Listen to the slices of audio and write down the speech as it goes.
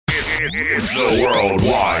It's the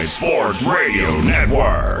Worldwide Sports Radio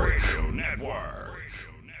Network.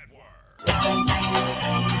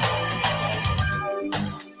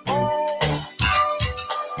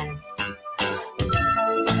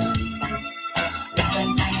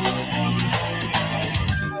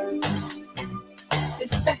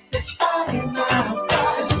 It's starting now.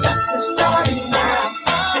 It's starting now.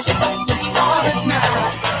 It's starting now.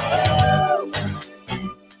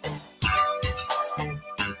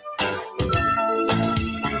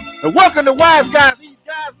 And welcome to Wise Guys. These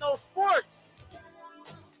guys know sports.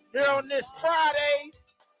 Here on this Friday,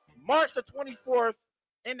 March the 24th,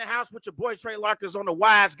 in the house with your boy Trey Larkins on the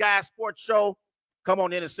Wise Guys Sports Show. Come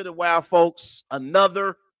on in and sit a while, folks.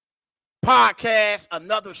 Another podcast,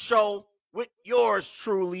 another show with yours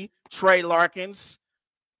truly, Trey Larkins.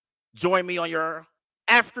 Join me on your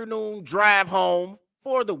afternoon drive home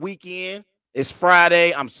for the weekend. It's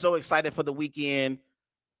Friday. I'm so excited for the weekend.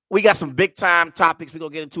 We got some big time topics we're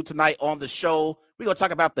going to get into tonight on the show. We're going to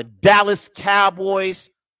talk about the Dallas Cowboys.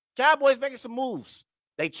 Cowboys making some moves.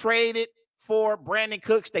 They traded for Brandon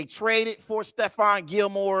Cooks. They traded for Stephon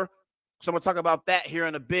Gilmore. So I'm going to talk about that here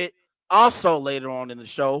in a bit. Also later on in the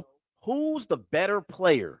show, who's the better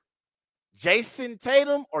player? Jason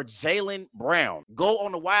Tatum or Jaylen Brown? Go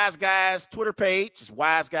on the Wise Guys Twitter page. It's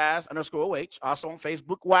WiseGuys_OH. Also on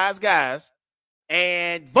Facebook, Wise Guys.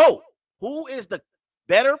 And vote. Who is the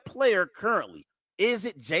better player currently? Is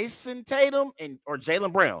it Jason Tatum or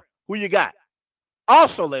Jaylen Brown? Who you got?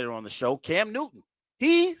 Also later on the show, Cam Newton.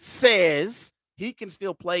 He says he can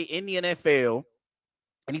still play in the NFL,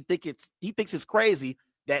 and he thinks it's crazy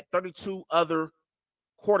that 32 other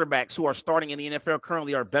quarterbacks who are starting in the NFL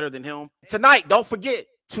currently are better than him. Tonight, don't forget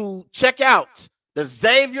to check out the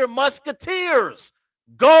Xavier Musketeers.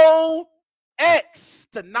 Go X.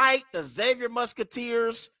 Tonight, the Xavier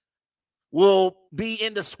Musketeers will be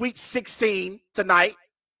in the Sweet 16 tonight.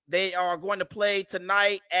 They are going to play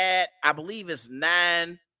tonight at, I believe it's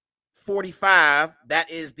 9:45. That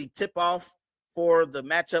is the tip-off for the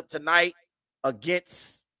matchup tonight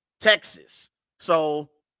against Texas. So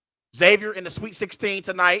Xavier in the Sweet 16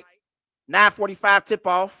 tonight, 9:45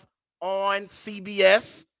 tip-off on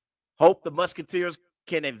CBS. Hope the Musketeers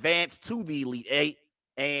can advance to the Elite Eight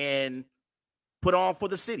and put on for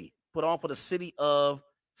the city. Put on for the city of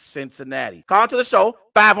Cincinnati. Call to the show,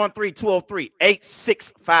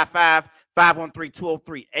 513-203-8655,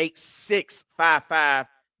 513-203-8655.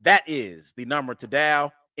 That is the number to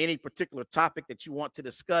dial. Any particular topic that you want to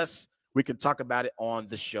discuss, we can talk about it on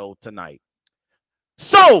the show tonight.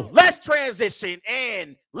 So let's transition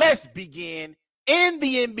and let's begin in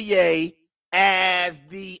the NBA as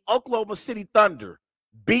the Oklahoma City Thunder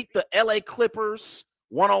beat the LA Clippers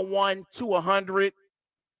 101-100.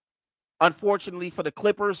 Unfortunately for the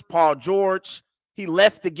Clippers, Paul George, he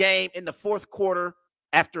left the game in the fourth quarter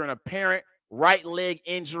after an apparent right leg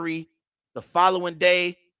injury. The following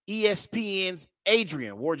day, ESPN's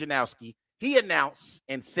Adrian Wojnarowski, he announced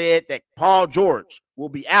and said that Paul George will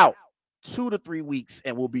be out 2 to 3 weeks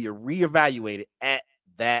and will be reevaluated at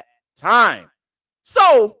that time.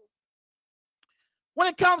 So, when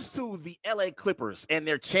it comes to the LA Clippers and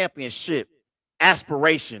their championship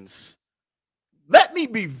aspirations, let me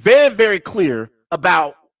be very, very clear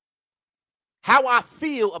about how I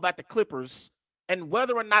feel about the Clippers and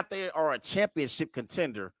whether or not they are a championship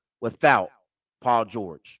contender without Paul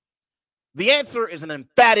George. The answer is an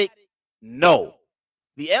emphatic no.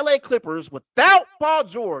 The LA Clippers without Paul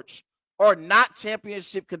George are not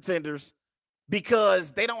championship contenders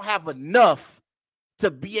because they don't have enough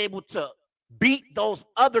to be able to beat those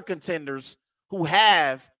other contenders who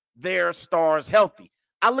have their stars healthy.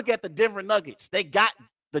 I look at the Denver Nuggets. They got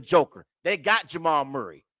the Joker. They got Jamal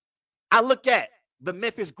Murray. I look at the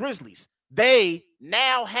Memphis Grizzlies. They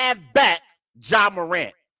now have back Ja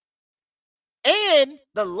Morant. And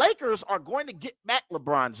the Lakers are going to get back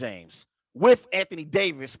LeBron James with Anthony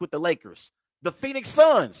Davis with the Lakers. The Phoenix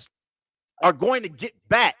Suns are going to get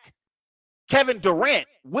back Kevin Durant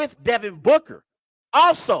with Devin Booker.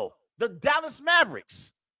 Also, the Dallas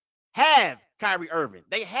Mavericks have Kyrie Irving.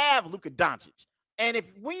 They have Luka Doncic. And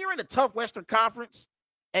when you're in a tough Western Conference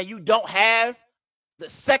and you don't have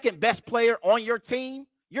the second best player on your team,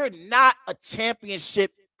 you're not a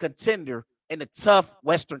championship contender in the tough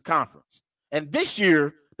Western Conference. And this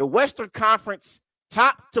year, the Western Conference,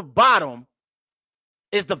 top to bottom,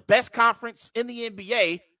 is the best conference in the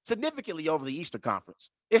NBA, significantly over the Eastern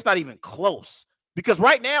Conference. It's not even close. Because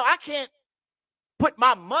right now, I can't put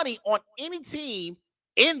my money on any team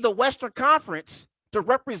in the Western Conference to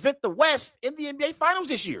represent the West in the NBA Finals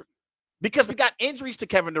this year, because we got injuries to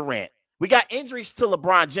Kevin Durant. We got injuries to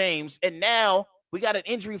LeBron James, and now we got an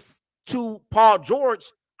injury to Paul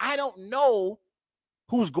George, I don't know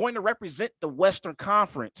who's going to represent the Western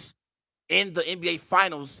Conference in the NBA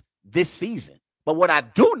Finals this season. But what I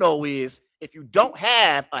do know is if you don't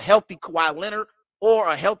have a healthy Kawhi Leonard or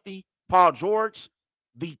a healthy Paul George,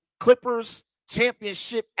 the Clippers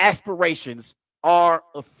championship aspirations are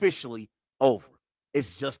officially over.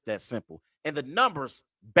 It's just that simple. And the numbers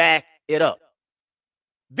back it up.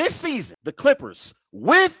 This season, the Clippers,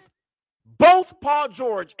 with both Paul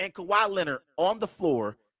George and Kawhi Leonard on the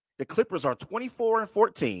floor, the Clippers are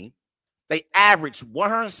 24-14. They average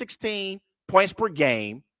 116 points per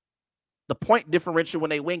game. The point differential when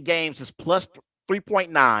they win games is plus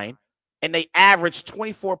 3.9, and they average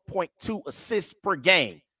 24.2 assists per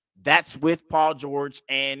game. That's with Paul George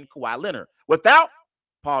and Kawhi Leonard. Without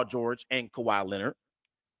Paul George and Kawhi Leonard,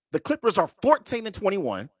 the Clippers are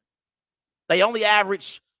 14-21. They only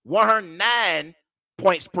average 109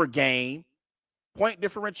 points per game. Point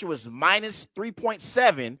differential is minus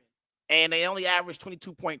 3.7, and they only average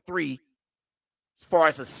 22.3 as far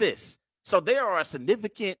as assists. So they are a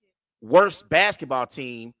significant worse basketball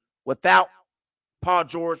team without Paul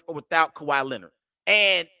George or without Kawhi Leonard.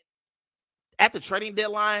 And at the trading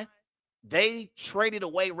deadline, they traded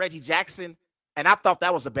away Reggie Jackson, and I thought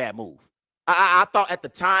that was a bad move. I thought at the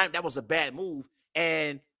time that was a bad move.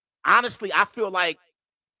 And honestly, I feel like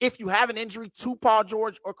if you have an injury to Paul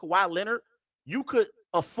George or Kawhi Leonard, you could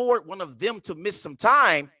afford one of them to miss some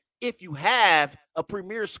time if you have a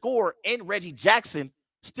premier scorer in Reggie Jackson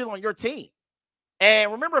still on your team.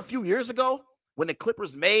 And remember a few years ago when the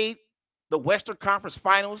Clippers made the Western Conference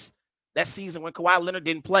Finals that season when Kawhi Leonard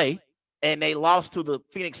didn't play and they lost to the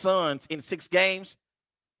Phoenix Suns in 6 games?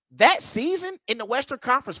 That season in the Western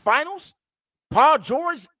Conference Finals, Paul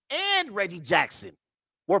George and Reggie Jackson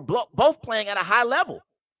were both playing at a high level.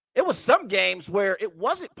 It was some games where it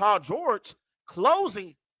wasn't Paul George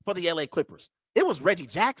closing for the LA Clippers. It was Reggie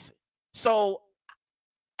Jackson. So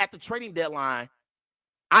at the trading deadline,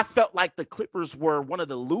 I felt like the Clippers were one of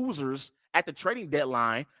the losers at the trading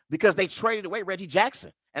deadline because they traded away Reggie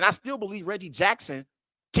Jackson. And I still believe Reggie Jackson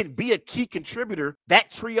can be a key contributor.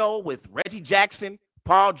 That trio with Reggie Jackson,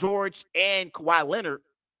 Paul George, and Kawhi Leonard,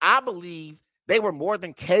 I believe they were more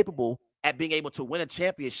than capable at being able to win a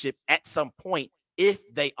championship at some point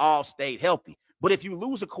if they all stayed healthy. But if you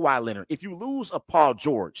lose a Kawhi Leonard, if you lose a Paul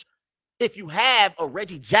George, if you have a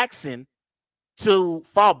Reggie Jackson to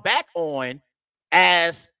fall back on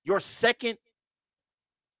as your second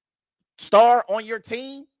star on your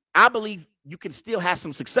team, I believe you can still have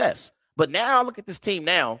some success. But now look at this team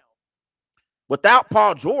now. Without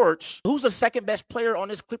Paul George, who's the second best player on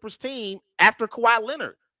this Clippers team after Kawhi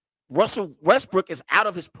Leonard? Russell Westbrook is out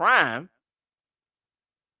of his prime.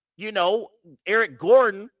 You know, Eric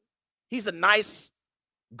Gordon, he's a nice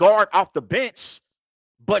guard off the bench,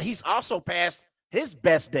 but he's also past his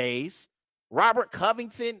best days. Robert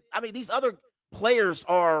Covington, I mean, these other players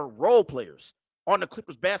are role players on the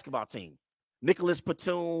Clippers basketball team. Nicholas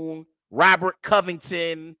Batum, Robert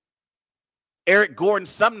Covington, Eric Gordon,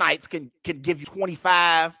 some nights can give you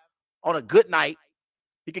 25 on a good night.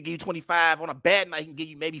 He could give you 25 on a bad night. He can give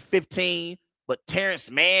you maybe 15. But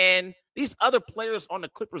Terrence Mann, these other players on the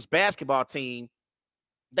Clippers basketball team,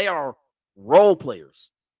 they are role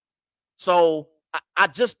players. So I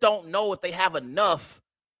just don't know if they have enough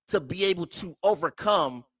to be able to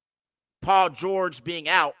overcome Paul George being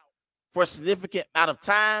out for a significant amount of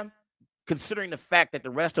time, considering the fact that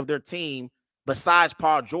the rest of their team, besides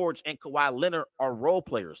Paul George and Kawhi Leonard, are role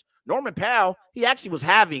players. Norman Powell, he actually was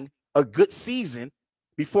having a good season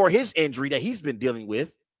before his injury that he's been dealing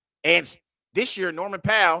with. And this year, Norman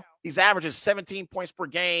Powell, he's averaging 17 points per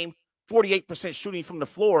game, 48% shooting from the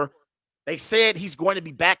floor. They said he's going to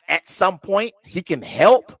be back at some point. He can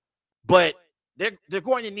help, but they're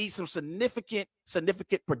going to need some significant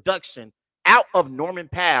production out of Norman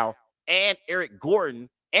Powell and Eric Gordon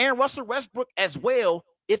and Russell Westbrook as well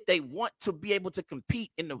if they want to be able to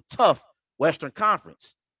compete in the tough Western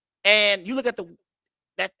Conference. And you look at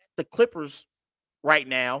the Clippers right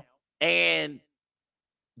now, and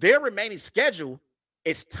their remaining schedule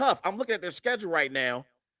is tough. I'm looking at their schedule right now.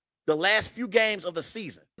 The last few games of the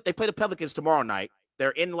season, they play the Pelicans tomorrow night.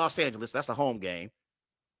 They're in Los Angeles. That's a home game.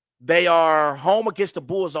 They are home against the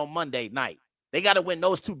Bulls on Monday night. They got to win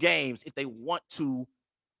those 2 games if they want to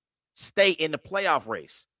stay in the playoff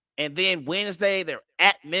race. And then Wednesday, they're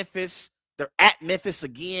at Memphis. They're at Memphis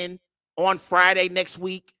again on Friday next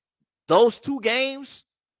week. Those 2 games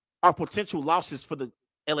are potential losses for the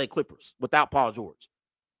LA Clippers without Paul George.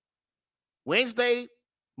 Wednesday,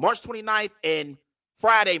 March 29th, and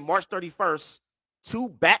Friday, March 31st, 2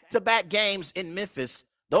 back-to-back games in Memphis.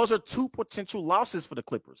 Those are 2 potential losses for the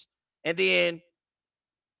Clippers. And then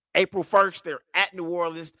April 1st, they're at New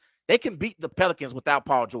Orleans. They can beat the Pelicans without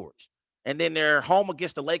Paul George. And then they're home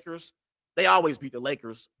against the Lakers. They always beat the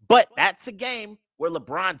Lakers. But that's a game where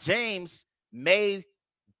LeBron James may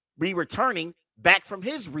be returning back from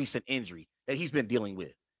his recent injury that he's been dealing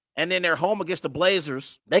with. And then they're home against the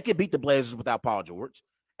Blazers. They can beat the Blazers without Paul George.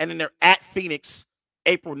 And then they're at Phoenix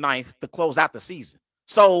April 9th to close out the season.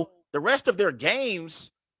 So the rest of their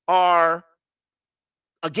games are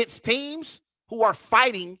against teams who are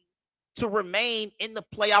fighting to remain in the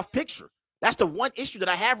playoff picture. That's the one issue that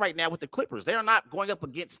I have right now with the Clippers. They're not going up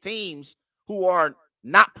against teams who are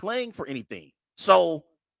not playing for anything. So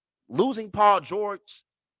losing Paul George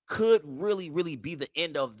could really, really be the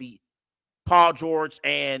end of the Paul George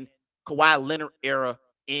and Kawhi Leonard era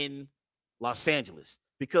in Los Angeles,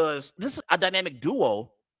 because this is a dynamic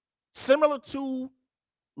duo similar to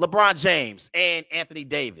LeBron James and Anthony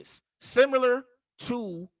Davis, similar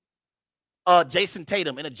to Jason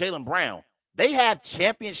Tatum and Jaylen Brown. They have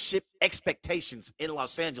championship expectations in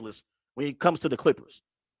Los Angeles when it comes to the Clippers.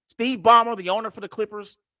 Steve Ballmer, the owner for the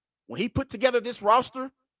Clippers, when he put together this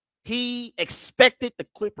roster, he expected the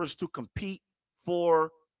Clippers to compete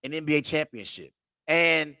for an NBA championship.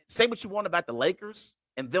 And say what you want about the Lakers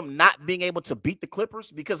and them not being able to beat the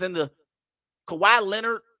Clippers, because in the Kawhi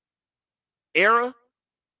Leonard era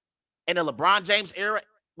and the LeBron James era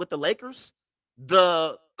with the Lakers,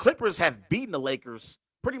 the Clippers have beaten the Lakers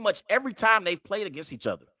pretty much every time they've played against each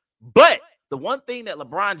other. But the one thing that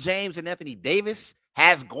LeBron James and Anthony Davis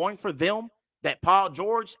has going for them that Paul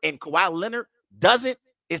George and Kawhi Leonard doesn't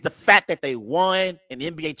is the fact that they won an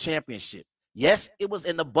NBA championship. Yes, it was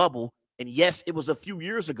in the bubble, and yes, it was a few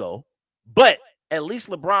years ago, but at least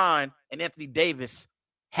LeBron and Anthony Davis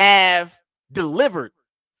have delivered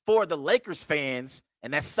for the Lakers fans,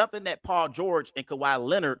 and that's something that Paul George and Kawhi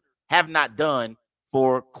Leonard have not done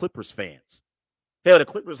for Clippers fans. Hell, the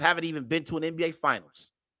Clippers haven't even been to an NBA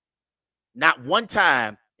Finals. Not one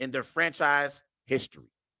time in their franchise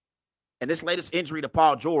history. And this latest injury to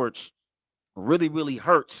Paul George really, really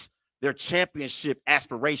hurts their championship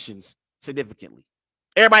aspirations significantly.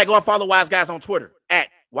 Everybody go and follow Wise Guys on Twitter at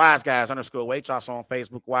WiseGuys_H. Also on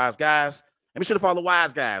Facebook, Wise Guys. And be sure to follow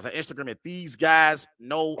Wise Guys on Instagram at These Guys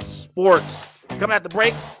Know Sports. Coming at the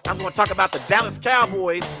break, I'm going to talk about the Dallas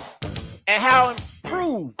Cowboys and how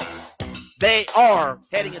improved they are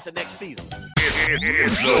heading into next season.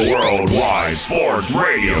 It's the Worldwide Sports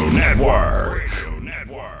Radio Network.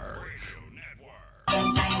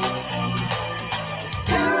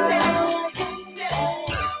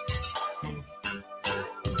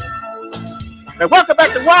 And welcome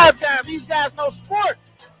back to Wise Guys. These Guys Know Sports.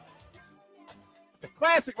 It's a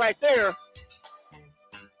classic right there.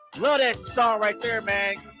 Love that song right there,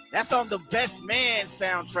 man. That's on the Best Man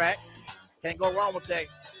soundtrack. Can't go wrong with that.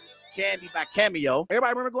 Candy by Cameo.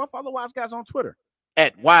 Everybody remember, go and follow Wise Guys on Twitter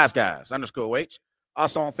at WiseGuys_H.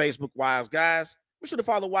 Also on Facebook, Wise Guys. Be sure to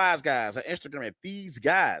follow Wise Guys on Instagram at These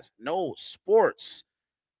Guys Know Sports.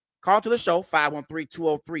 Call to the show,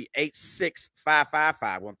 513-203-8655.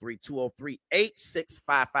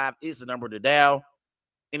 513-203-8655 is the number to dial.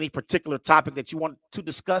 Any particular topic that you want to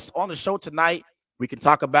discuss on the show tonight, we can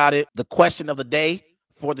talk about it. The question of the day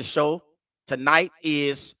for the show tonight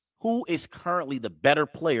is, who is currently the better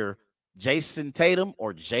player, Jason Tatum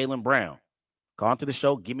or Jaylen Brown? Call into the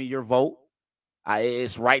show. Give me your vote.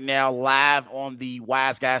 It's right now live on the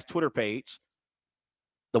Wise Guys Twitter page.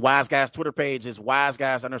 The Wise Guys Twitter page is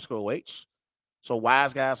WiseGuys_OH. So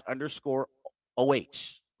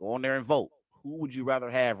WiseGuys_OH. Go on there and vote. Who would you rather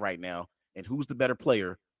have right now? And who's the better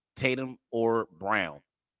player, Tatum or Brown?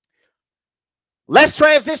 Let's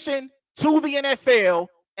transition to the NFL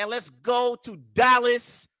and let's go to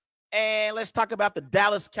Dallas. And let's talk about the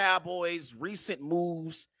Dallas Cowboys' recent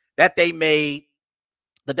moves that they made.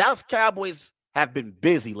 The Dallas Cowboys have been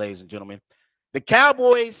busy, ladies and gentlemen. The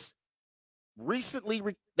Cowboys recently,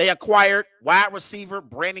 they acquired wide receiver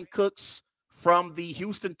Brandon Cooks from the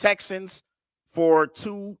Houston Texans for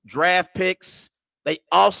 2 draft picks. They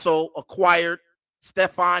also acquired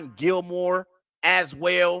Stephon Gilmore as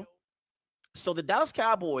well. So the Dallas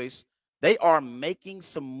Cowboys, they are making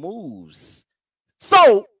some moves.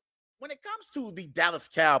 So when it comes to the Dallas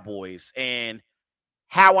Cowboys and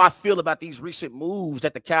how I feel about these recent moves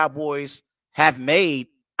that the Cowboys have made,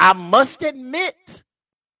 I must admit,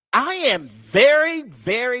 I am very,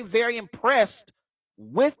 very, very impressed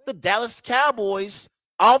with the Dallas Cowboys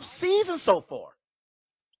offseason so far.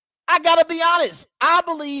 I got to be honest. I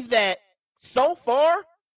believe that so far,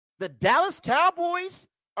 the Dallas Cowboys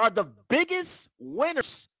are the biggest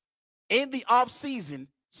winners in the offseason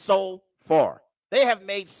so far. they have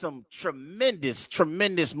made some tremendous,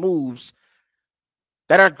 tremendous moves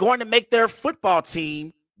that are going to make their football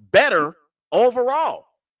team better overall.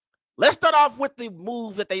 Let's start off with the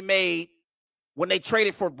move that they made when they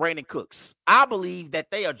traded for Brandon Cooks. I believe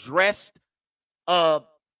that they addressed a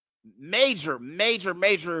major, major,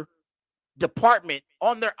 major department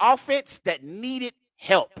on their offense that needed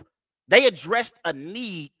help. They addressed a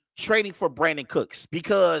need trading for Brandon Cooks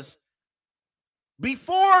because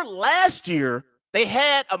before last year, they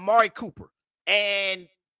had Amari Cooper, and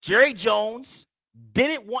Jerry Jones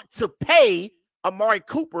didn't want to pay Amari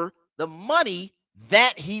Cooper the money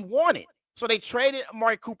that he wanted. So they traded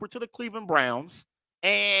Amari Cooper to the Cleveland Browns,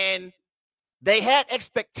 and they had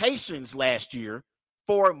expectations last year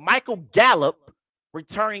for Michael Gallup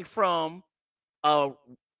returning from a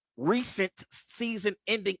recent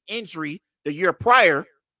season-ending injury the year prior.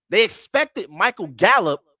 They expected Michael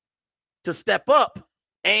Gallup to step up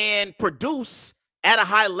and produce at a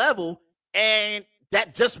high level, and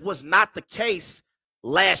that just was not the case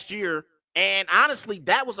last year. And honestly,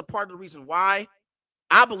 that was a part of the reason why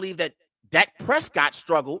I believe that Dak Prescott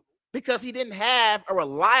struggled, because he didn't have a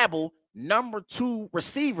reliable number 2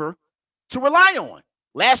 receiver to rely on.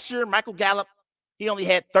 Last year, Michael Gallup, he only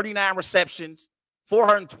had 39 receptions,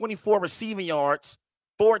 424 receiving yards,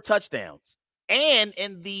 4 touchdowns. And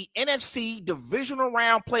in the NFC divisional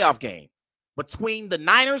round playoff game between the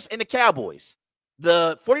Niners and the Cowboys,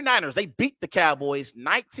 the 49ers, they beat the Cowboys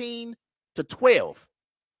 19-12.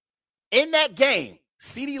 In that game,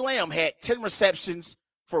 CeeDee Lamb had 10 receptions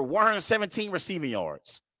for 117 receiving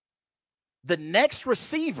yards. The next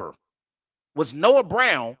receiver was Noah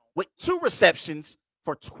Brown with 2 receptions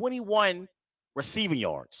for 21 receiving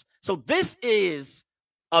yards. So this is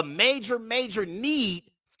a major, major need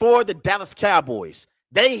for the Dallas Cowboys.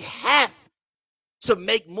 They have to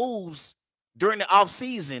make moves during the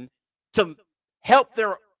offseason to help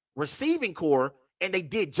their receiving core, and they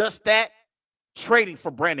did just that, trading for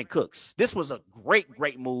Brandon Cooks. This was a great,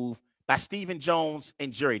 great move by Stephen Jones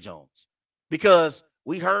and Jerry Jones, because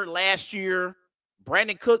we heard last year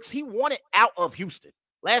Brandon Cooks, he wanted out of Houston.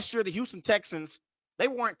 Last year, the Houston Texans, they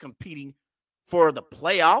weren't competing for the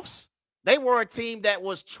playoffs. They were a team that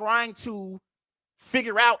was trying to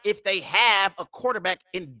figure out if they have a quarterback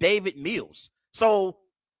in David Mills. So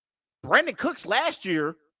Brandon Cooks last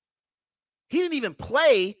year, he didn't even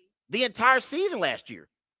play the entire season last year.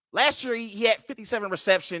 Last year, he had 57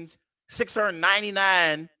 receptions,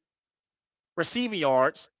 699 receiving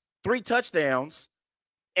yards, 3 touchdowns.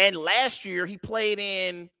 And last year, he played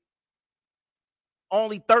in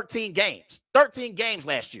only 13 games. 13 games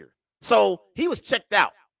last year. So he was checked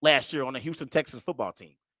out last year on the Houston Texans football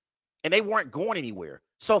team, and they weren't going anywhere.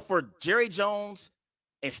 So for Jerry Jones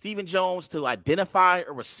and Stephen Jones to identify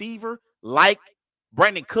a receiver like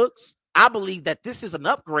Brandon Cooks, I believe that this is an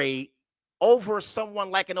upgrade over someone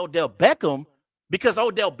like an Odell Beckham, because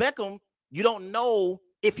Odell Beckham, you don't know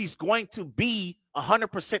if he's going to be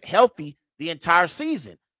 100% healthy the entire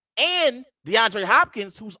season. And DeAndre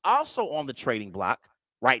Hopkins, who's also on the trading block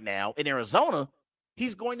right now in Arizona,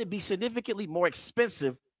 he's going to be significantly more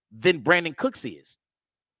expensive than Brandon Cooks is.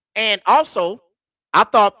 And also, I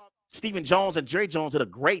thought Stephen Jones and Jerry Jones did a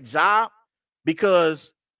great job,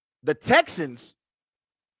 because the Texans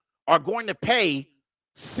are going to pay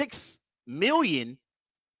 $6 million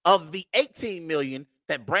of the $18 million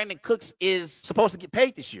that Brandon Cooks is supposed to get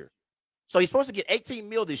paid this year. So he's supposed to get $18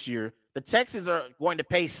 million this year. The Texans are going to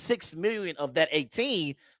pay $6 million of that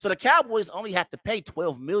 18. So the Cowboys only have to pay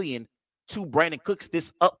 $12 million to Brandon Cooks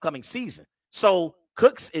this upcoming season. So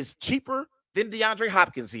Cooks is cheaper than DeAndre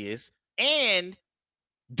Hopkins is, and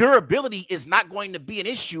durability is not going to be an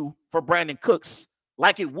issue for Brandon Cooks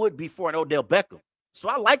like it would be for an Odell Beckham. So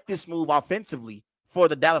I like this move offensively for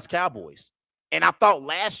the Dallas Cowboys. And I thought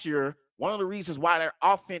last year, one of the reasons why their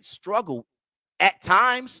offense struggled at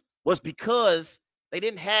times was because they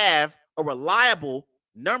didn't have a reliable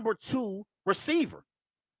number 2 receiver.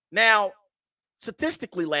 Now,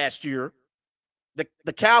 statistically last year,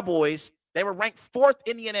 the Cowboys, they were ranked 4th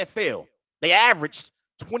in the NFL. They averaged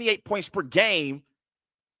 28 points per game,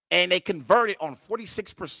 and they converted on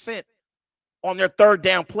 46% on their third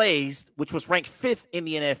down plays, which was ranked 5th in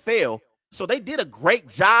the NFL. So they did a great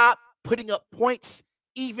job putting up points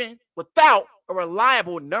even without a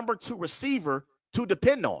reliable number 2 receiver to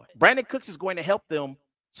depend on. Brandon Cooks is going to help them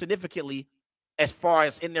significantly as far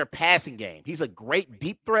as in their passing game. He's a great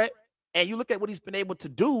deep threat, and you look at what he's been able to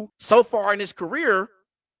do so far in his career.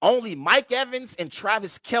 Only Mike Evans and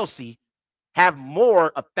Travis Kelce have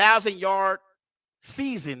more 1,000-yard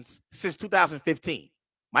seasons since 2015.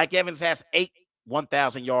 Mike Evans has 8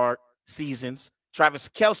 1,000-yard seasons. Travis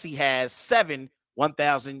Kelce has 7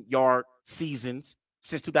 1,000-yard seasons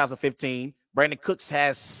since 2015. Brandon Cooks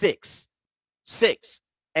has six.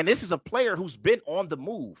 And this is a player who's been on the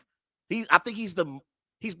move. I think he's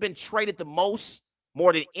been traded the most,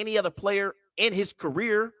 more than any other player in his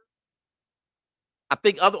career. I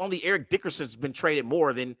think only Eric Dickerson's been traded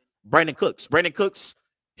more than Brandon Cooks. Brandon Cooks,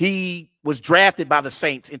 he was drafted by the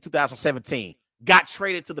Saints in 2017, got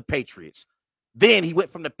traded to the Patriots. Then he went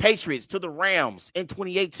from the Patriots to the Rams in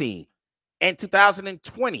 2018. In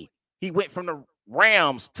 2020, he went from the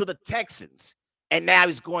Rams to the Texans. And now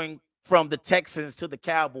he's going from the Texans to the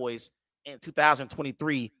Cowboys in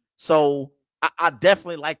 2023. So I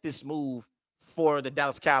definitely like this move for the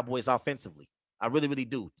Dallas Cowboys offensively. I really, really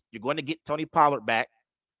do. You're going to get Tony Pollard back.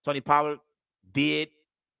 Tony Pollard did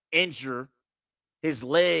injure his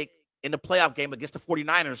leg in the playoff game against the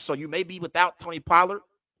 49ers. So you may be without Tony Pollard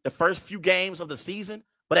the first few games of the season.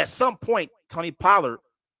 But at some point, Tony Pollard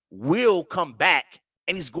will come back,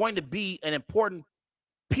 and he's going to be an important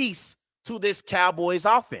piece to this Cowboys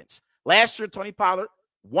offense. Last year, Tony Pollard,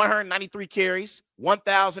 193 carries,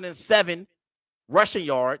 1,007 rushing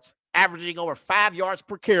yards, averaging over 5 yards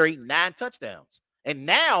per carry, 9 touchdowns. And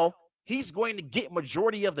now he's going to get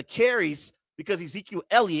majority of the carries because Ezekiel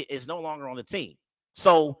Elliott is no longer on the team.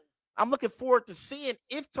 So I'm looking forward to seeing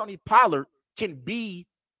if Tony Pollard can be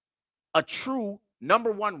a true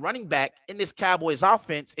number one running back in this Cowboys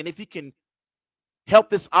offense, and if he can help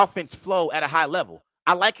this offense flow at a high level.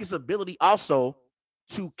 I like his ability also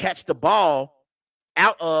to catch the ball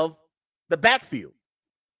out of the backfield.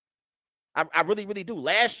 I really, really do.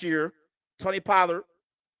 Last year, Tony Pollard,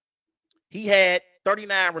 he had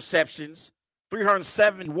 39 receptions,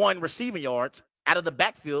 371 receiving yards out of the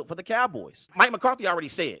backfield for the Cowboys. Mike McCarthy already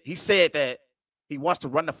said. He said that he wants to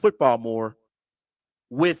run the football more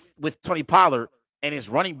with Tony Pollard and his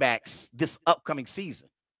running backs this upcoming season.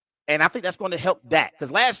 And I think that's going to help Dak.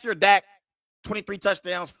 Because last year, Dak, 23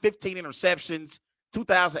 touchdowns, 15 interceptions,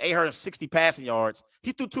 2,860 passing yards.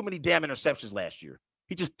 He threw too many damn interceptions last year.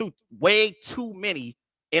 He just threw way too many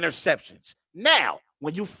interceptions. Now,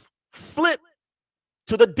 when you flip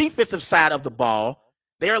to the defensive side of the ball,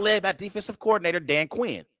 they are led by defensive coordinator Dan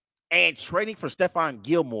Quinn. And trading for Stephon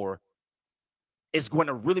Gilmore is going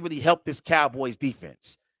to really, really help this Cowboys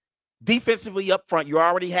defense. Defensively up front, you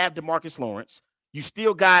already have DeMarcus Lawrence. You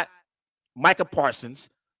still got Micah Parsons,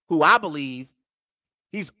 who I believe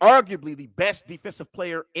he's arguably the best defensive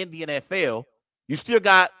player in the NFL. You still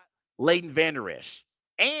got Leighton Vander Esch.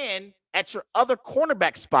 And at your other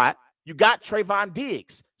cornerback spot, you got Trayvon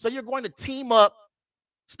Diggs. So you're going to team up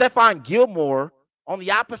Stephon Gilmore on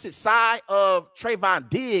the opposite side of Trayvon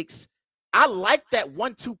Diggs. I like that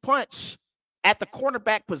 1-2 punch at the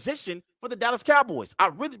cornerback position for the Dallas Cowboys. I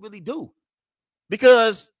really, really do.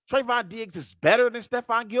 Because Trayvon Diggs is better than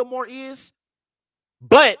Stephon Gilmore is.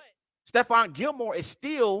 But Stephon Gilmore is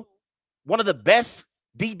still one of the best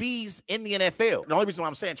DBs in the NFL. The only reason why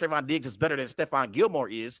I'm saying Trayvon Diggs is better than Stephon Gilmore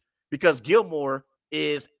is because Gilmore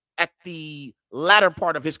is at the latter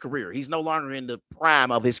part of his career. He's no longer in the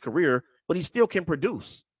prime of his career, but he still can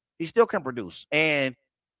produce. He still can produce. And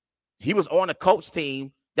he was on a Colts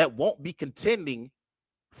team that won't be contending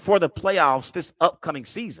for the playoffs this upcoming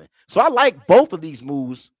season. So I like both of these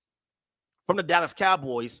moves from the Dallas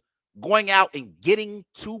Cowboys, going out and getting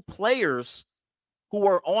 2 players who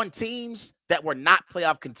are on teams that were not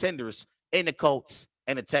playoff contenders in the Colts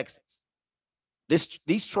and the Texans.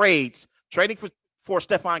 These trades, trading for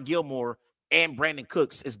Stephon Gilmore and Brandon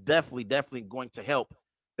Cooks is definitely going to help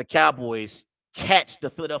the Cowboys catch the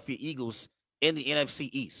Philadelphia Eagles in the NFC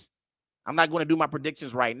East. I'm not going to do my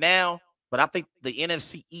predictions right now, but I think the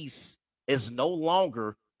NFC East is no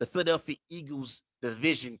longer the Philadelphia Eagles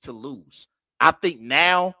division to lose. I think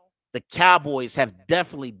now the Cowboys have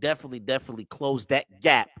definitely closed that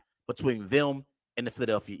gap between them and the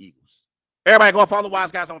Philadelphia Eagles. Everybody go follow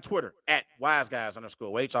Wise Guys on Twitter at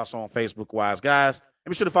WiseGuys_H. Also on Facebook, Wise Guys.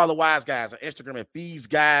 And be sure to follow Wise Guys on Instagram at These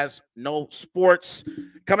Guys Know Sports.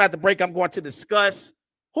 Coming out the break, I'm going to discuss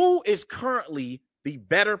who is currently the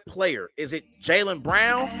better player. Is it Jaylen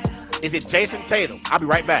Brown? Is it Jason Tatum? I'll be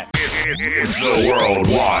right back. It's the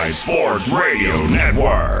Worldwide Sports Radio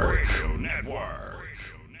Network.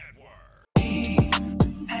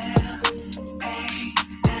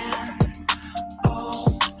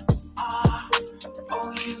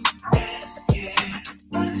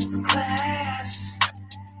 Class.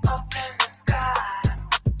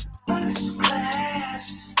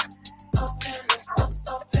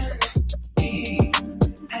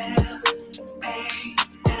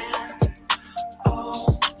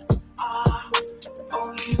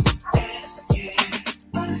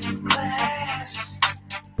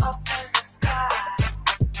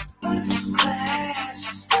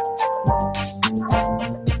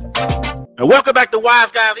 And welcome back to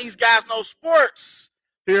Wise Guys. These guys know sports.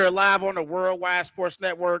 Here live on the Worldwide Sports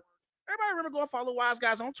Network. Everybody remember go follow Wise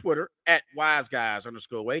Guys on Twitter at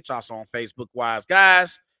WiseGuys_H. Also on Facebook, Wise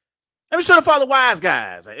Guys. And be sure to follow Wise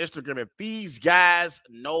Guys on Instagram at These Guys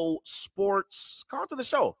Know Sports. Call to the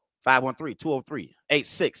show,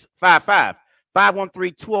 513-203-8655.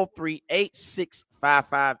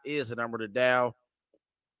 513-203-8655 is the number to dial.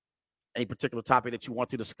 Any particular topic that you want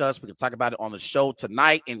to discuss, we can talk about it on the show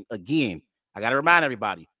tonight. And again, I got to remind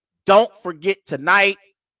everybody, don't forget tonight,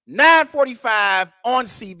 9:45 on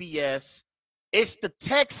CBS. It's the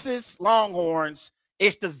Texas Longhorns.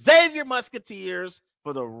 It's the Xavier Musketeers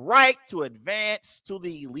for the right to advance to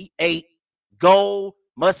the Elite Eight. Go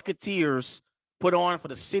Musketeers, put on for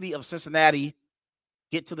the city of Cincinnati.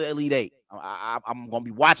 Get to the Elite Eight. I'm going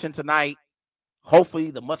to be watching tonight.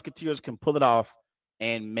 Hopefully the Musketeers can pull it off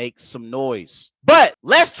and make some noise. But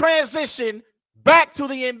let's transition back to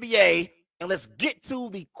the NBA and let's get to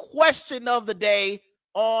the question of the day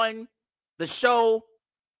on the show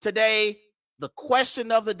today. The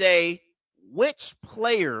question of the day, which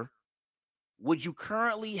player would you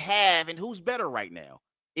currently have and who's better right now?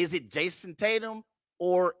 Is it Jason Tatum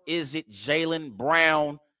or is it Jaylen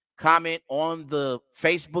Brown? Comment on the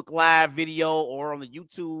Facebook Live video or on the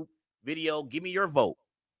YouTube video. Give me your vote.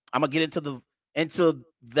 I'm going to get into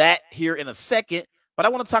that here in a second, but I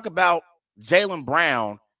want to talk about Jaylen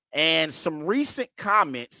Brown and some recent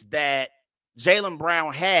comments that Jaylen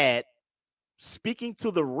Brown had speaking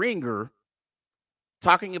to The Ringer,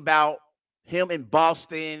 talking about him in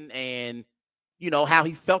Boston and, you know, how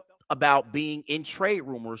he felt about being in trade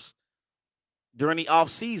rumors during the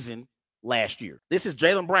offseason last year. This is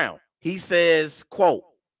Jaylen Brown. He says, quote,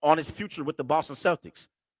 on his future with the Boston Celtics,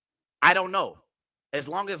 I don't know. As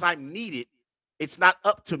long as I'm needed, it's not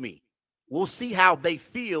up to me. We'll see how they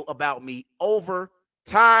feel about me over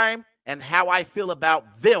time and how I feel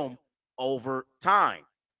about them over time.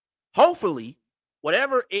 Hopefully,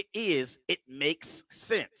 whatever it is, it makes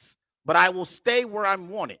sense. But I will stay where I'm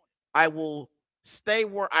wanted. I will stay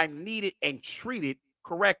where I'm needed and treated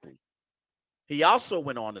correctly. He also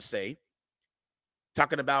went on to say,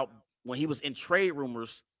 talking about when he was in trade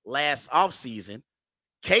rumors last offseason,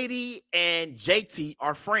 KD and JT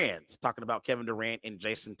are friends, talking about Kevin Durant and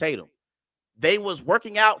Jason Tatum. They was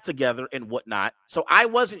working out together and whatnot. So I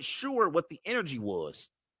wasn't sure what the energy was.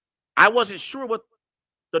 I wasn't sure what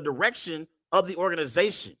the direction of the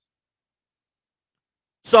organization.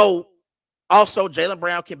 So also Jaylen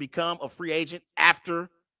Brown can become a free agent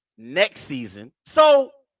after next season.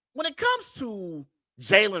 So when it comes to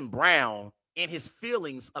Jaylen Brown and his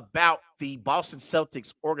feelings about the Boston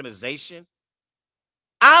Celtics organization,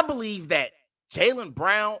 I believe that Jaylen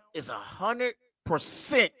Brown is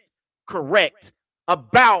 100% correct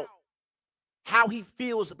about how he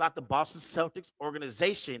feels about the Boston Celtics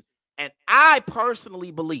organization. And I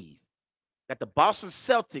personally believe that the Boston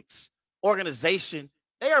Celtics organization,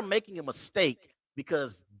 they are making a mistake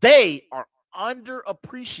because they are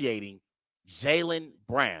underappreciating Jaylen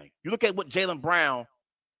Brown. You look at what Jaylen Brown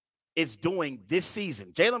is doing this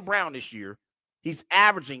season. Jaylen Brown this year, he's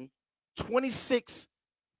averaging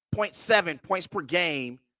 26.7 points per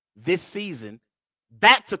game this season.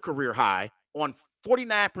 That's a career high on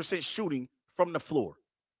 49% shooting from the floor.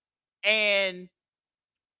 And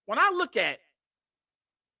when I look at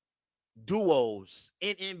duos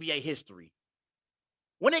in NBA history,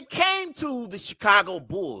 when it came to the Chicago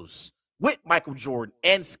Bulls with Michael Jordan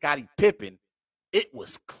and Scottie Pippen, it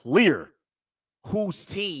was clear whose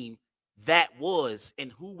team that was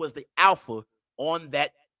and who was the alpha on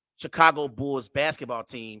that Chicago Bulls basketball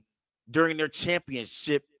team during their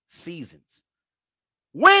championship seasons.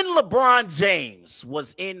 When LeBron James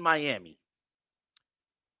was in Miami,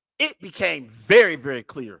 it became very, very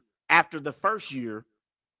clear after the first year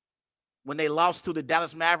when they lost to the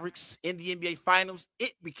Dallas Mavericks in the NBA Finals.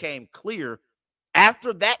 It became clear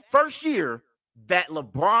after that first year that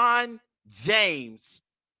LeBron James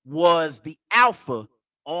was the alpha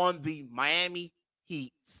on the Miami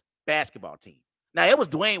Heat's basketball team. Now, it was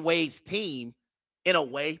Dwayne Wade's team in a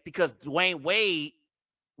way because Dwayne Wade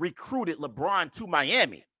recruited LeBron to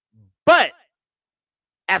Miami. But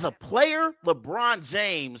as a player, LeBron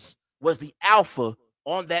James was the alpha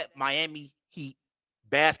on that Miami Heat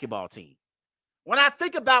basketball team. When I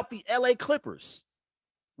think about the LA Clippers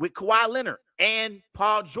with Kawhi Leonard and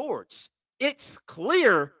Paul George, it's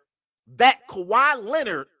clear that Kawhi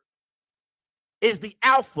Leonard is the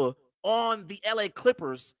alpha on the LA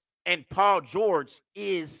Clippers and Paul George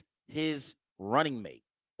is his running mate.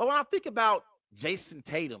 But when I think about Jason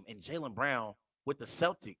Tatum and Jaylen Brown with the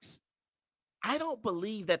Celtics, I don't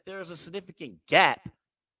believe that there's a significant gap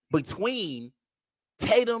between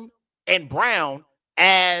Tatum and Brown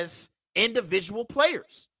as individual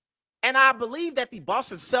players. And I believe that the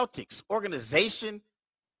Boston Celtics organization,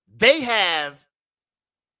 they have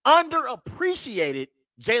underappreciated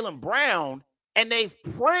Jaylen Brown, and they've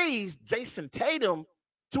praised Jason Tatum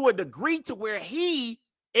to a degree to where he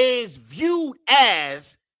is viewed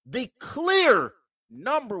as the clear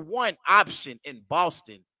number one option in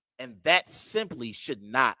Boston, and that simply should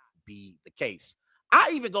not be the case.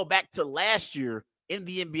 I even go back to last year in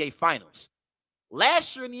the NBA Finals.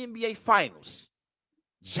 Last year in the NBA Finals,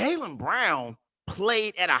 Jaylen Brown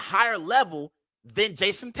played at a higher level than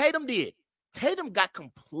Jason Tatum did. Tatum got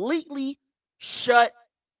completely shut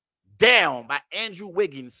down by Andrew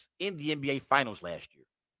Wiggins in the NBA Finals last year.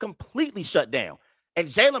 Completely shut down. And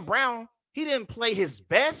Jaylen Brown, he didn't play his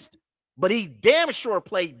best, but he damn sure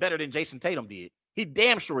played better than Jason Tatum did. He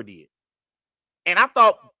damn sure did. And I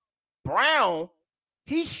thought Brown,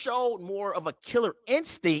 he showed more of a killer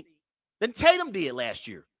instinct than Tatum did last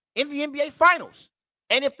year in the NBA Finals.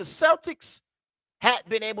 And if the Celtics had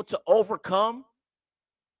been able to overcome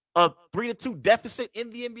a 3-2 deficit in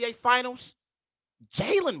the NBA Finals,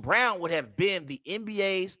 Jaylen Brown would have been the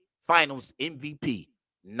NBA's Finals MVP,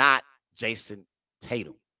 not Jason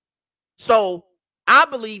Tatum. So I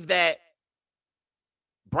believe that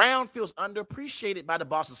Brown feels underappreciated by the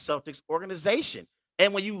Boston Celtics organization.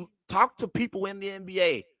 And when you talk to people in the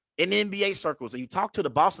NBA, in the NBA circles, and you talk to the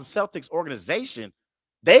Boston Celtics organization,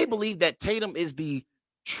 they believe that Tatum is the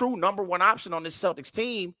true number one option on this Celtics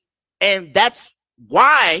team. And that's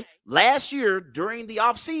why last year during the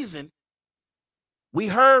offseason, we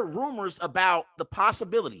heard rumors about the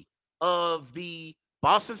possibility of the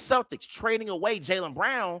Boston Celtics trading away Jaylen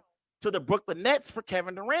Brown to the Brooklyn Nets for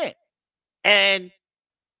Kevin Durant. And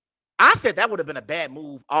I said that would have been a bad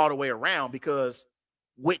move all the way around, because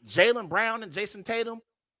with Jaylen Brown and Jason Tatum,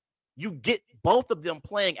 you get both of them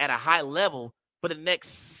playing at a high level for the next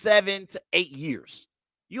 7 to 8 years.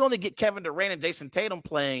 You only get Kevin Durant and Jason Tatum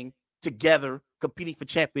playing together, competing for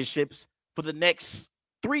championships for the next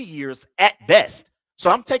 3 years at best. So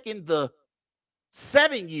I'm taking the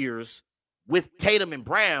 7 years with Tatum and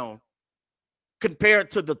Brown compared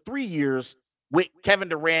to the 3 years with Kevin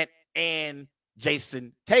Durant and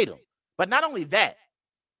Jason Tatum. But not only that,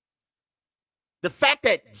 the fact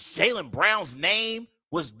that Jaylen Brown's name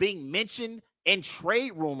was being mentioned in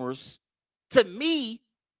trade rumors, to me,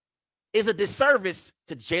 is a disservice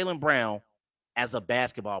to Jaylen Brown as a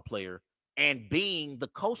basketball player and being the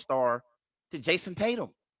co-star to Jason Tatum.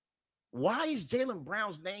 Why is Jaylen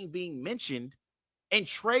Brown's name being mentioned in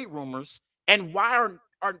trade rumors? And why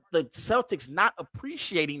are the Celtics not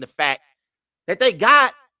appreciating the fact that they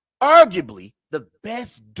got arguably the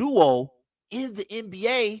best duo in the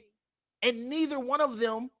NBA, and neither one of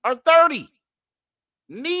them are 30?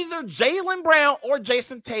 Neither Jaylen Brown or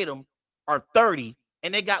Jason Tatum are 30,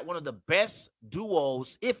 and they got one of the best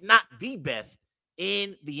duos, if not the best,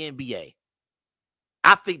 in the NBA.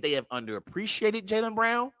 I think they have underappreciated Jaylen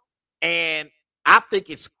Brown, and I think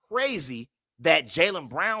it's crazy that Jaylen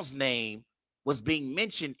Brown's name was being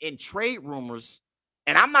mentioned in trade rumors.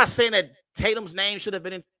 And I'm not saying that Tatum's name should have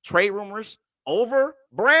been in trade rumors over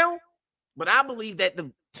Brown, but I believe that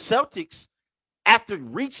the Celtics, after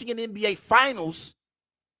reaching an NBA Finals,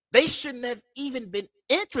 they shouldn't have even been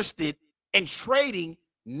interested in trading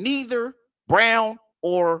neither Brown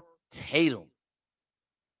or Tatum.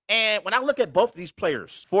 And when I look at both of these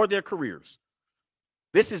players for their careers,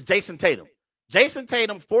 this is Jason Tatum. Jason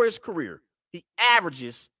Tatum, for his career, he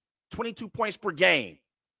averages 22 points per game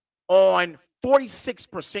on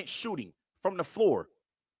 46% shooting from the floor.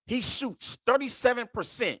 He shoots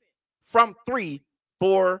 37% from three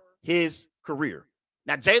for his career.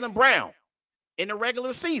 Now, Jaylen Brown, in the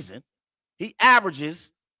regular season, he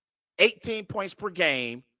averages 18 points per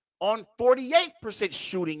game on 48%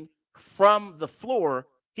 shooting from the floor.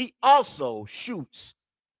 He also shoots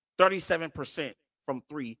 37% from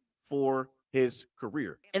three for his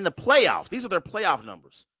career. In the playoffs, these are their playoff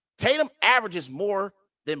numbers. Tatum averages more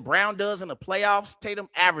than Brown does in the playoffs. Tatum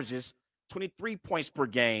averages 23 points per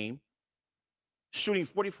game, shooting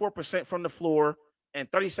 44% from the floor and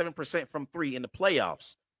 37% from three in the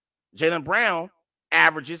playoffs. Jaylen Brown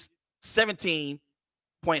averages 17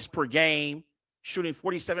 points per game, shooting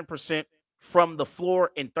 47% from the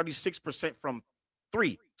floor and 36% from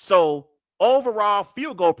three. So overall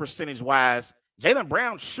field goal percentage wise, Jaylen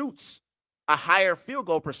Brown shoots a higher field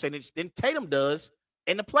goal percentage than Tatum does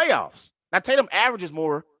in the playoffs. Now, Tatum averages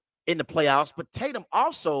more in the playoffs, but Tatum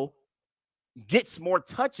also gets more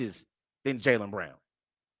touches than Jaylen Brown.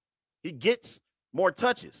 He gets more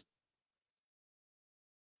touches.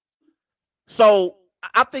 So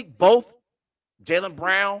I think both Jaylen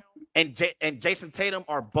Brown and Jason Tatum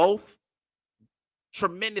are both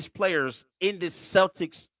tremendous players in this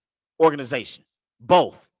Celtics organization.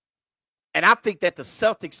 Both. And I think that the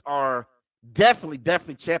Celtics are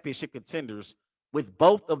definitely championship contenders with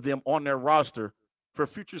both of them on their roster for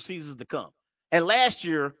future seasons to come. And last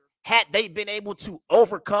year, had they been able to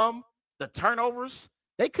overcome the turnovers,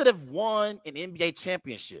 they could have won an NBA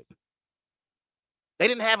championship. They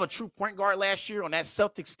didn't have a true point guard last year on that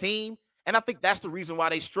Celtics team. And I think that's the reason why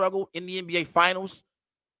they struggled in the NBA Finals.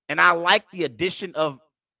 And I like the addition of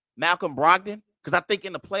Malcolm Brogdon because I think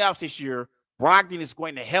in the playoffs this year, Brogdon is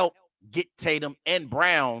going to help get Tatum and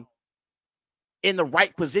Brown in the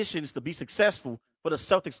right positions to be successful for the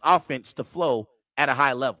Celtics offense to flow at a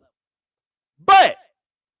high level. But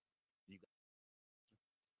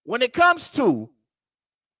when it comes to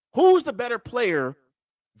who's the better player,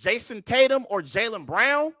 Jason Tatum or Jaylen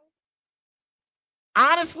Brown,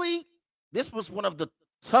 honestly, this was one of the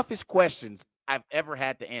toughest questions I've ever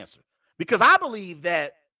had to answer because I believe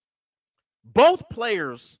that both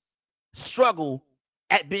players struggle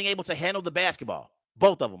at being able to handle the basketball.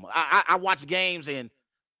 Both of them. I watch games and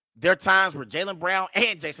there are times where Jaylen Brown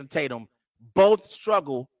and Jason Tatum both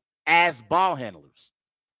struggle as ball handlers.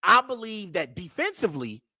 I believe that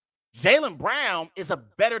defensively, Jaylen Brown is a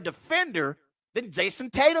better defender than Jason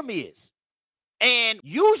Tatum is. And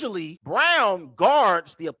usually Brown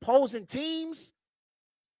guards the opposing team's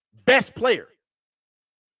best player.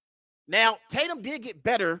 Now, Tatum did get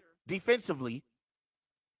better defensively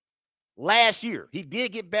last year. He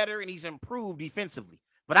did get better and he's improved defensively.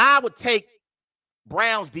 But I would take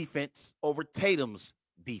Brown's defense over Tatum's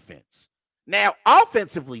defense. Now,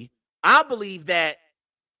 offensively, I believe that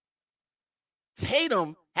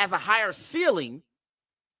Tatum has a higher ceiling,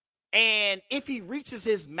 and if he reaches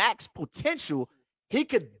his max potential, he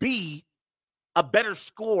could be a better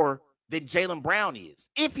scorer than Jaylen Brown is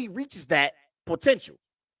if he reaches that potential,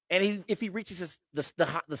 and if he reaches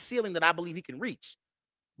the ceiling that I believe he can reach.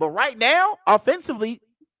 But right now, offensively,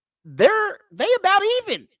 they about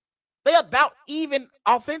even. They about even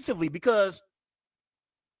offensively because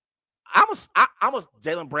I'm a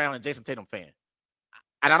Jaylen Brown and Jason Tatum fan,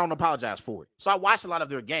 and I don't apologize for it. So I watch a lot of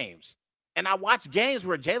their games, and I watch games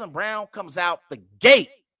where Jaylen Brown comes out the gate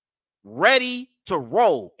ready to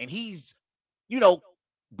roll, and he's,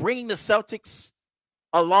 bringing the Celtics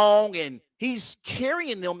along, and he's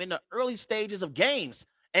carrying them in the early stages of games.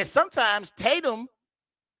 And sometimes Tatum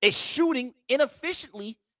is shooting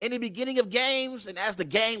inefficiently in the beginning of games, and as the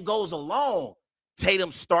game goes along,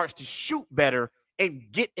 Tatum starts to shoot better and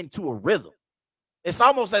get into a rhythm. It's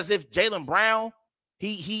almost as if Jaylen Brown,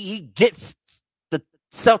 he gets the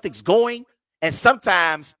Celtics going, and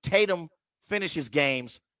sometimes Tatum finishes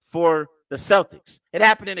games for the Celtics. It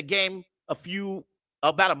happened in a game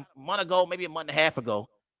about a month ago, maybe a month and a half ago.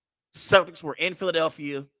 Celtics were in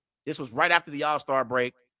Philadelphia. This was right after the All-Star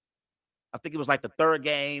break. I think it was like the third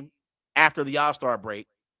game after the All-Star break.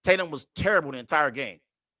 Tatum was terrible the entire game.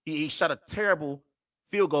 He shot a terrible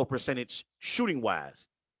field goal percentage shooting-wise.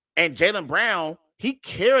 And Jaylen Brown, he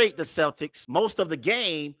carried the Celtics most of the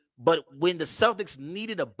game, but when the Celtics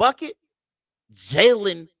needed a bucket,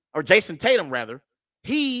 Jason Tatum,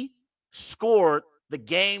 he scored the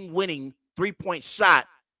game-winning three-point shot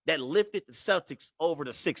that lifted the Celtics over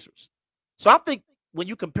the Sixers. So I think when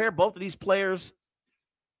you compare both of these players,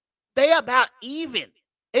 they about even.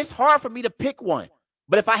 It's hard for me to pick one.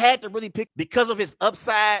 But if I had to really pick because of his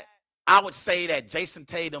upside, I would say that Jason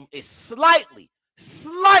Tatum is slightly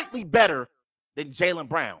better than Jaylen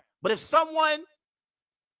Brown. But if someone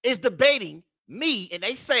is debating me and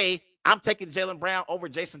they say I'm taking Jaylen Brown over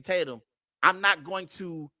Jason Tatum, I'm not going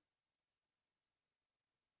to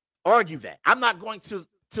argue that. I'm not going to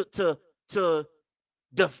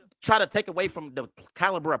try to take away from the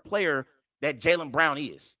caliber of player that Jaylen Brown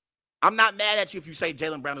is. I'm not mad at you if you say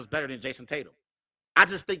Jaylen Brown is better than Jason Tatum. I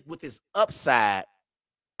just think with his upside,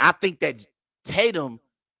 I think that Tatum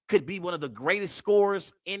could be one of the greatest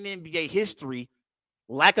scorers in NBA history,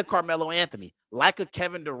 like a Carmelo Anthony, like a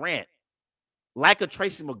Kevin Durant, like a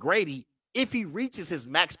Tracy McGrady, if he reaches his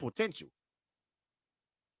max potential.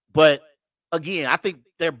 But again, I think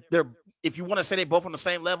they're if you want to say they're both on the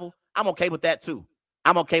same level, I'm okay with that too.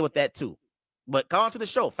 But call into the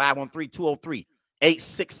show, 513-203-8655,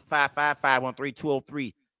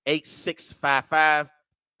 513-203-8655.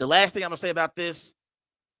 The last thing I'm going to say about this,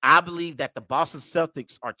 I believe that the Boston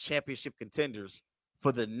Celtics are championship contenders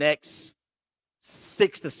for the next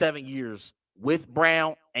 6 to 7 years with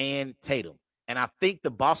Brown and Tatum. And I think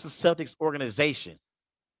the Boston Celtics organization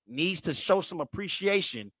needs to show some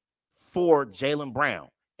appreciation for Jaylen Brown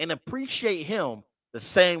and appreciate him the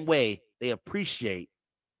same way they appreciate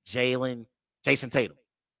Jason Tatum.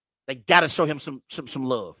 They got to show him some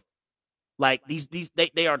love. Like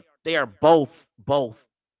they are both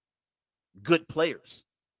good players,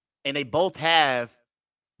 and they both have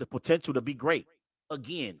the potential to be great.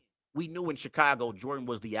 Again, we knew in Chicago Jordan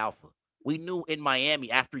was the alpha. We knew in Miami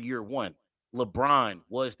after year one, LeBron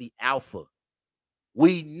was the alpha.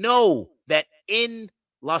 We know that in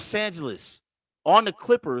Los Angeles on the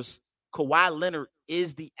Clippers, Kawhi Leonard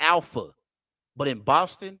is the alpha. But in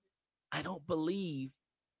Boston, I don't believe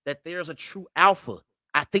that there's a true alpha.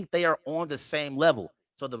 I think they are on the same level.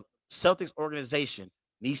 So the Celtics organization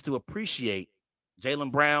needs to appreciate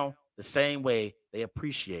Jaylen Brown the same way they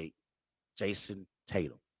appreciate Jason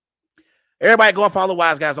Tatum. Everybody go and follow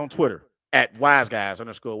Wise Guys on Twitter at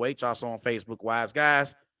WiseGuys_H. Also on Facebook, Wise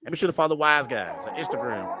Guys. And be sure to follow Wise Guys on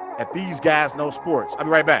Instagram at These Guys Know Sports. I'll be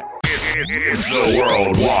right back. It's the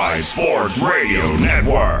Worldwide Sports Radio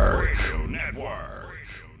Network.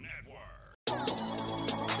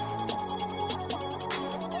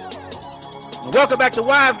 Welcome back to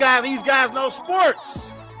Wise Guys. These Guys Know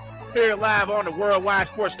Sports. Here live on the Worldwide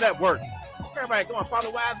Sports Network. Everybody go and follow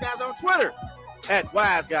Wise Guys on Twitter at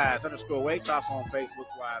WiseGuys_H. Also on Facebook,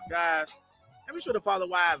 Wise Guys. And be sure to follow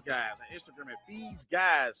Wise Guys on Instagram at These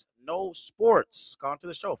Guys Know Sports. Call into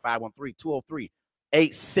the show, 513-203-8655.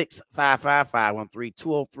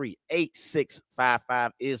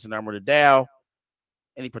 513-203-8655 is the number to dial.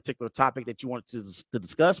 Any particular topic that you want to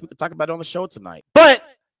discuss, we can talk about it on the show tonight. But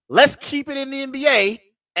let's keep it in the NBA,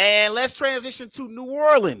 and let's transition to New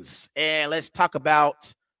Orleans, and let's talk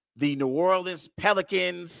about the New Orleans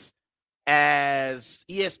Pelicans as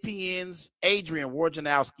ESPN's Adrian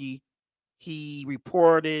Wojnarowski. He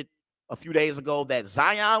reported a few days ago that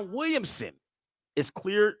Zion Williamson is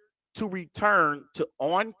cleared to return to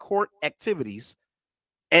on-court activities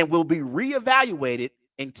and will be reevaluated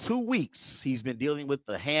in 2 weeks. He's been dealing with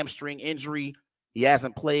a hamstring injury. He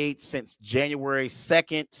hasn't played since January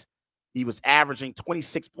 2nd. He was averaging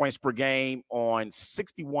 26 points per game on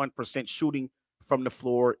 61% shooting from the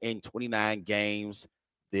floor in 29 games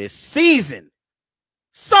this season.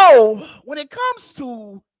 So when it comes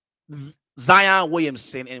to Zion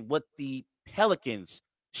Williamson and what the Pelicans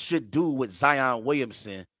should do with Zion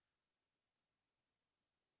Williamson,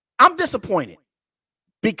 I'm disappointed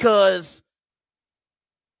because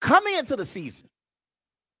coming into the season,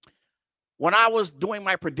 when I was doing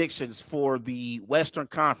my predictions for the Western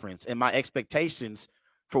Conference and my expectations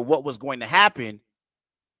for what was going to happen,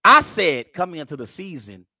 I said coming into the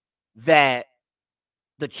season that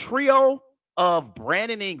the trio of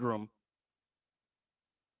Brandon Ingram,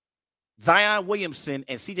 Zion Williamson,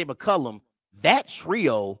 and CJ McCollum, that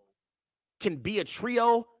trio can be a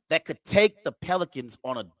trio that could take the Pelicans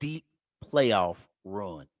on a deep playoff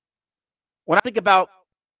run. When I think about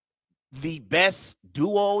the best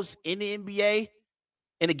duos in the NBA,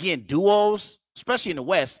 and again, duos, especially in the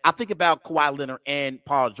West, I think about Kawhi Leonard and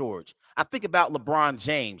Paul George. I think about LeBron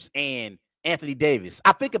James and Anthony Davis.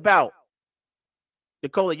 I think about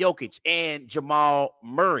Nikola Jokic and Jamal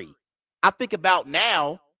Murray. I think about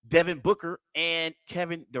now Devin Booker and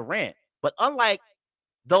Kevin Durant. But unlike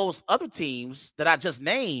those other teams that I just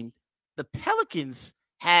named, the Pelicans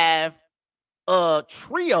have a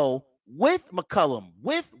trio with McCollum,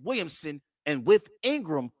 with Williamson, and with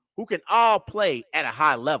Ingram who can all play at a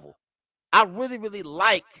high level. I really, really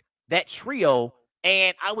like that trio,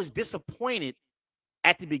 and I was disappointed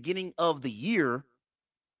at the beginning of the year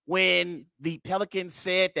when the Pelicans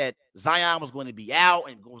said that Zion was going to be out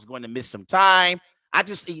and was going to miss some time. I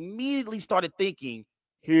just immediately started thinking,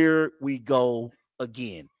 here we go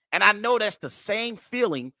again. And I know that's the same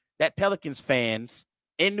feeling that Pelicans fans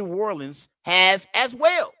in New Orleans has as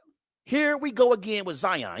well. Here we go again with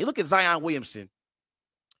Zion. You look at Zion Williamson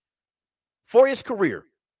for his career.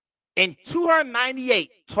 In 298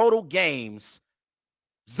 total games,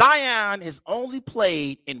 Zion has only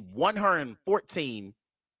played in 114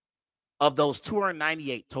 of those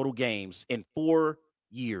 298 total games in 4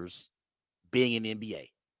 years being in the NBA.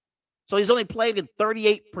 So he's only played in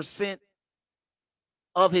 38%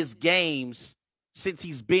 of his games since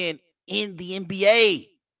he's been in the NBA.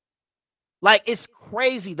 Like, it's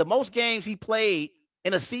crazy. The most games he played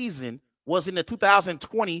in a season was in the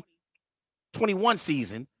 2020-21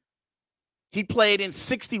 season. He played in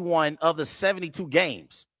 61 of the 72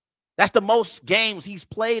 games. That's the most games he's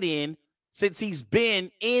played in since he's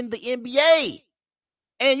been in the NBA.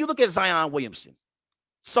 And you look at Zion Williamson.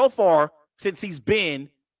 So far, since he's been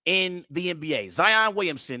in the NBA, Zion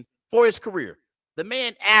Williamson, for his career, the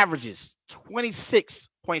man averages 26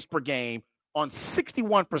 points per game on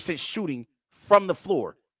 61% shooting from the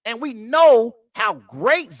floor. And we know how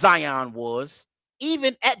great Zion was,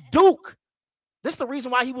 even at Duke. This is the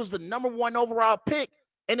reason why he was the number 1 overall pick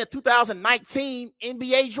in the 2019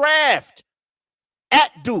 NBA draft.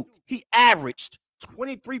 At Duke, he averaged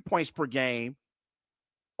 23 points per game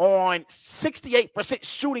on 68%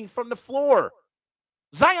 shooting from the floor.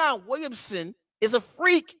 Zion Williamson is a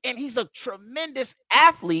freak, and he's a tremendous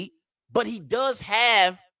athlete, but he does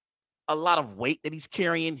have a lot of weight that he's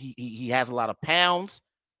carrying. He has a lot of pounds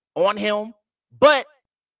on him, but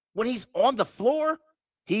when he's on the floor,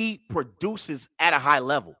 he produces at a high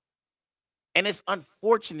level. And it's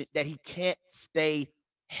unfortunate that he can't stay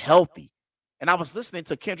healthy. And I was listening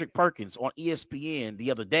to Kendrick Perkins on ESPN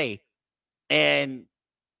the other day, and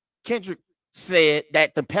Kendrick said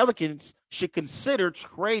that the Pelicans should consider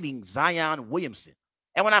trading Zion Williamson.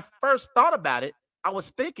 And when I first thought about it, I was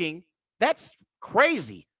thinking, that's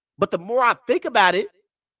crazy. But the more I think about it,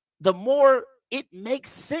 the more it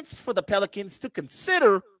makes sense for the Pelicans to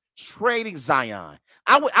consider trading Zion.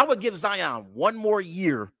 I would give Zion 1 more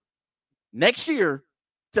year next year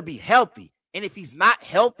to be healthy. And if he's not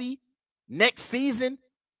healthy next season,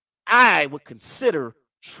 I would consider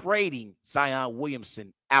trading Zion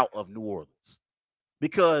Williamson out of New Orleans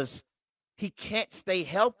because he can't stay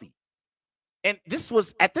healthy. And this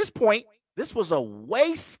was, at this point, this was a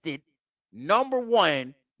wasted number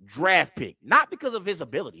 1 draft pick, not because of his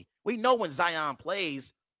ability. We know when Zion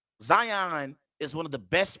plays, Zion is one of the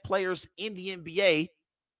best players in the NBA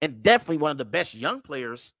and definitely one of the best young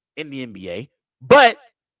players in the NBA. But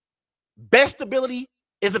best ability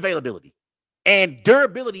is availability. And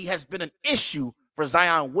durability has been an issue for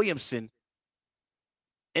Zion Williamson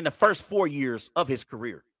in the first 4 years of his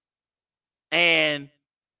career. And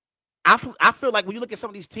I feel like when you look at some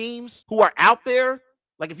of these teams who are out there,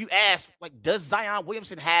 like if you ask, like, does Zion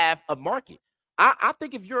Williamson have a market? I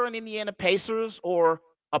think if you're an Indiana Pacers or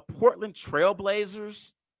a Portland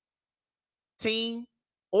Trailblazers team,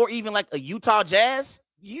 or even like a Utah Jazz,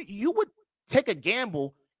 you would take a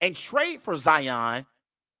gamble and trade for Zion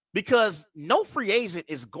because no free agent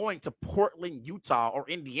is going to Portland, Utah, or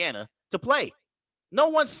Indiana to play. No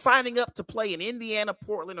one's signing up to play in Indiana,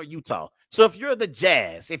 Portland, or Utah. So if you're the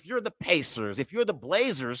Jazz, if you're the Pacers, if you're the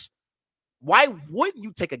Blazers, why wouldn't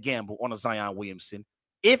you take a gamble on a Zion Williamson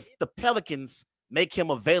if the Pelicans make him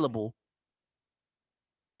available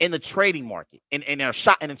in the trading market and are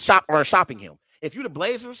shopping him? If you're the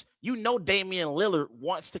Blazers, you know Damian Lillard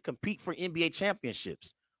wants to compete for NBA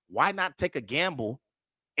championships. Why not take a gamble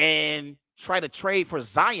and try to trade for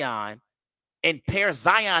Zion and pair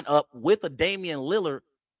Zion up with a Damian Lillard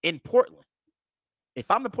in Portland? If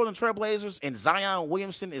I'm the Portland Trailblazers and Zion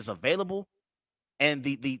Williamson is available and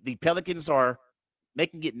the Pelicans are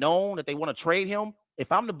making it known that they want to trade him,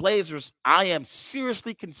 if I'm the Blazers, I am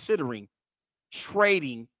seriously considering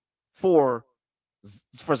trading for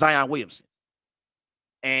Zion Williamson.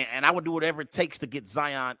 And I would do whatever it takes to get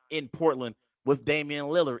Zion in Portland with Damian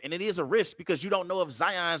Lillard. And it is a risk because you don't know if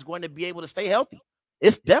Zion is going to be able to stay healthy.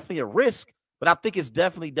 It's definitely a risk, but I think it's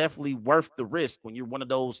definitely worth the risk when you're one of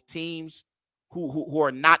those teams who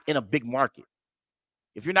are not in a big market.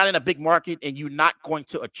 If you're not in a big market and you're not going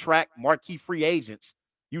to attract marquee free agents,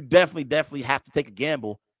 you definitely have to take a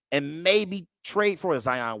gamble and maybe trade for a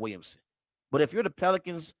Zion Williamson. But if you're the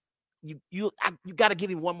Pelicans, you got to give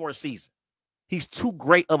him 1 more season. He's too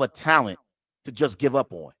great of a talent to just give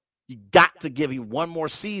up on. You got to give him 1 more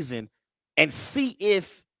season and see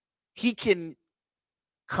if he can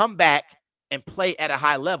come back and play at a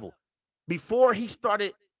high level. Before he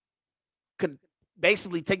started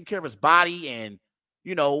basically taking care of his body and,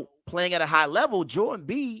 playing at a high level, Joel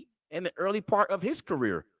Embiid in the early part of his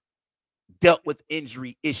career dealt with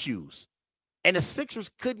injury issues. And the Sixers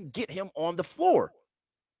couldn't get him on the floor.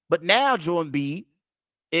 But now Joel Embiid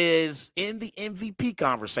is in the MVP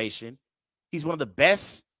conversation. He's one of the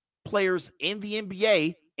best players in the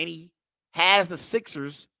NBA, and he has the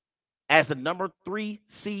Sixers as the number 3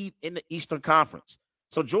 seed in the Eastern Conference.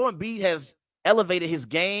 So Joel Embiid has elevated his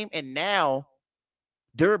game, and now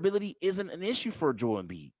durability isn't an issue for Joel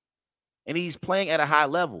Embiid. And he's playing at a high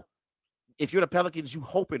level. If you're the Pelicans, you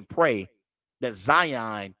hope and pray that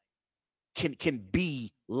Zion can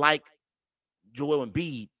be like Joel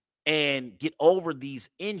Embiid and get over these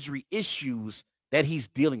injury issues that he's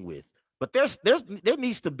dealing with. But there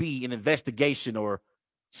needs to be an investigation or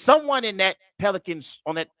someone in that Pelicans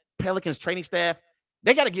training staff.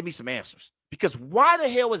 They got to give me some answers, because why the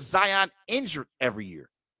hell is Zion injured every year?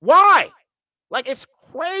 Why? Like, it's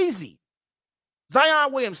crazy.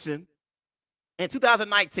 Zion Williamson in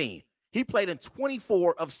 2019, he played in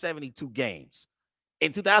 24 of 72 games.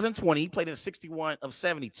 In 2020, he played in 61 of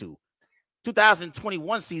 72.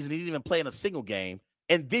 2021 season, he didn't even play in a single game.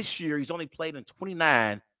 And this year, he's only played in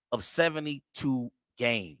 29 of 72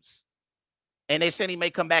 games. And they said he may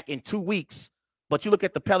come back in 2 weeks. But you look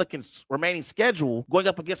at the Pelicans' remaining schedule, going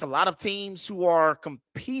up against a lot of teams who are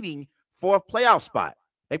competing for a playoff spot.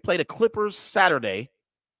 They play the Clippers Saturday.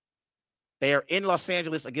 They are in Los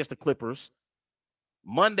Angeles against the Clippers.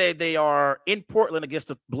 Monday, they are in Portland against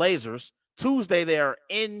the Blazers. Tuesday, they are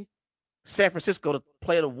in San Francisco to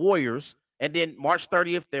play the Warriors. And then March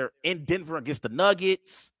 30th, they're in Denver against the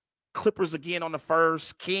Nuggets. Clippers again on the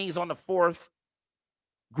 1st. Kings on the 4th.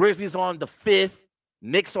 Grizzlies on the 5th.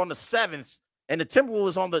 Knicks on the 7th. And the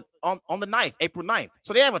Timberwolves on the 9th, April 9th.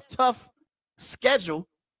 So they have a tough schedule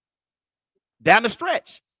down the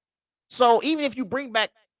stretch. So even if you bring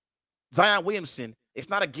back Zion Williamson, it's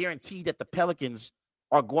not a guarantee that the Pelicans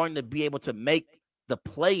are going to be able to make the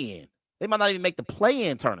play-in. They might not even make the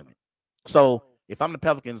play-in tournament. So if I'm the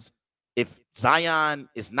Pelicans, if Zion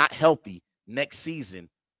is not healthy next season,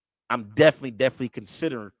 I'm definitely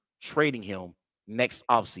considering trading him next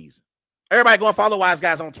offseason. Everybody go and follow Wise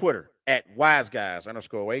Guys on Twitter at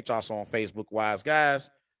WiseGuys_H. Also on Facebook, Wise Guys.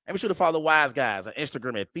 And be sure to follow Wise Guys on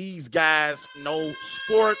Instagram at These Guys Know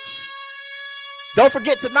Sports. Don't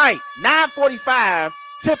forget tonight, 9:45,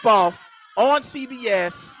 tip-off on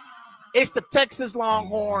CBS. It's the Texas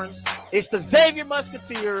Longhorns. It's the Xavier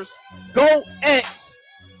Musketeers. Go X.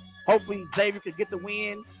 Hopefully Xavier can get the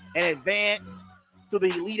win and advance to the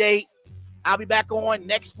Elite Eight. I'll be back on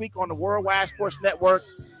next week on the Worldwide Sports Network.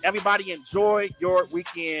 Everybody enjoy your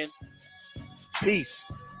weekend.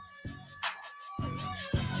 Peace.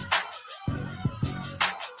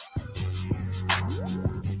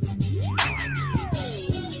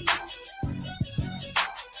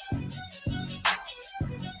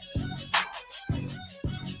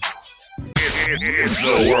 It's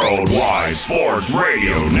the Worldwide Sports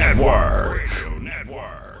Radio Network.